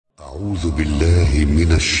أعوذ بالله من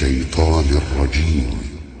الشيطان الرجيم.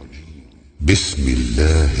 بسم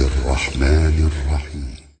الله الرحمن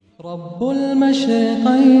الرحيم. رب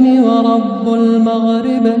المشرقين ورب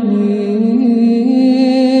المغربين،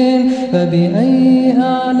 فبأي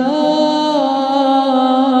آلاء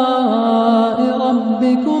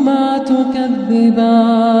ربكما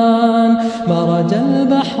تكذبان؟ مرج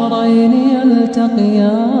البحرين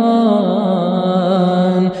يلتقيان،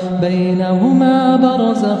 بينهما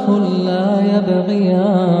برزخ لا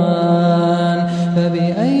يبغيان.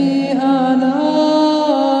 فبأي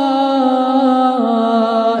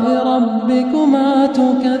آلاء ربكما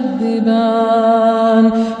تكذبان؟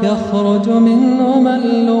 يخرج منهما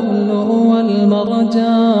اللؤلؤ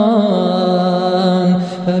والمرجان.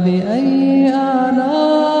 فبأي آلاء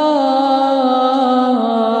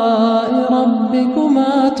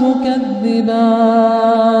ربكما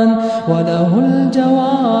تكذبان؟ وله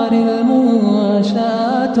الجوار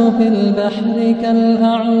المنشآت في البحر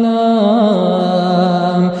كالأعلام.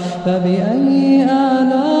 فبأي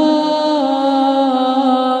آلاء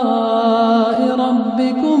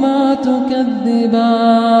ربكما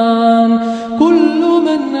تكذبان؟ كل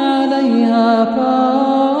من عليها فان،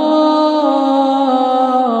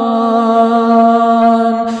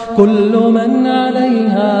 كل من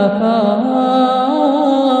عليها فان،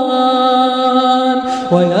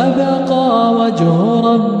 ويبقى وجه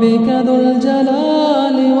ربك ذو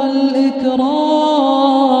الجلال والإكرام.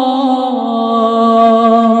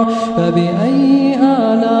 فبأي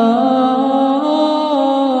آلاء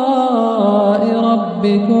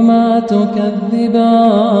ربكما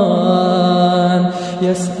تكذبان؟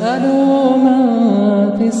 يسأله من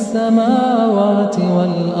في السماوات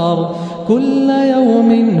والأرض، كل يوم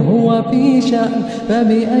هو في شأن.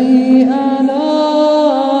 فبأي آلاء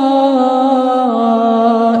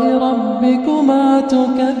ربكما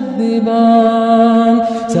تكذبان؟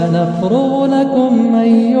 سنفرغ لكم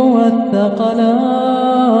أيها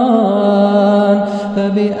الثقلان.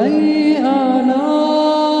 فبأي آلاء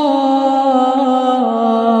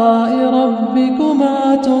ربكما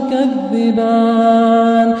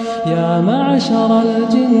تكذبان؟ يا معشر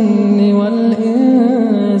الجن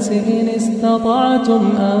والإنس إن استطعتم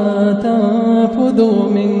أن تنفذوا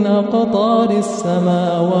من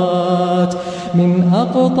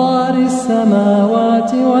أقطار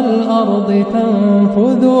السماوات والأرض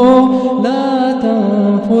فانفذوا، لا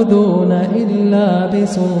تنفذون إلا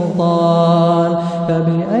بسلطان.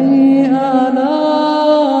 فبأي آلاء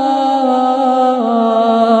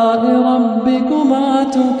ربكما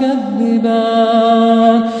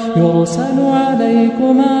تكذبان؟ يرسل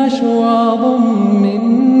عليكما شواظ من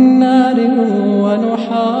نار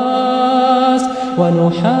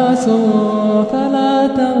ونحاس فلا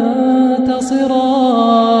تنتصران.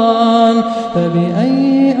 فبأي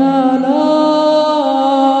آلاء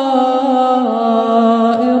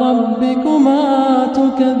ربكما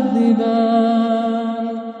تكذبان؟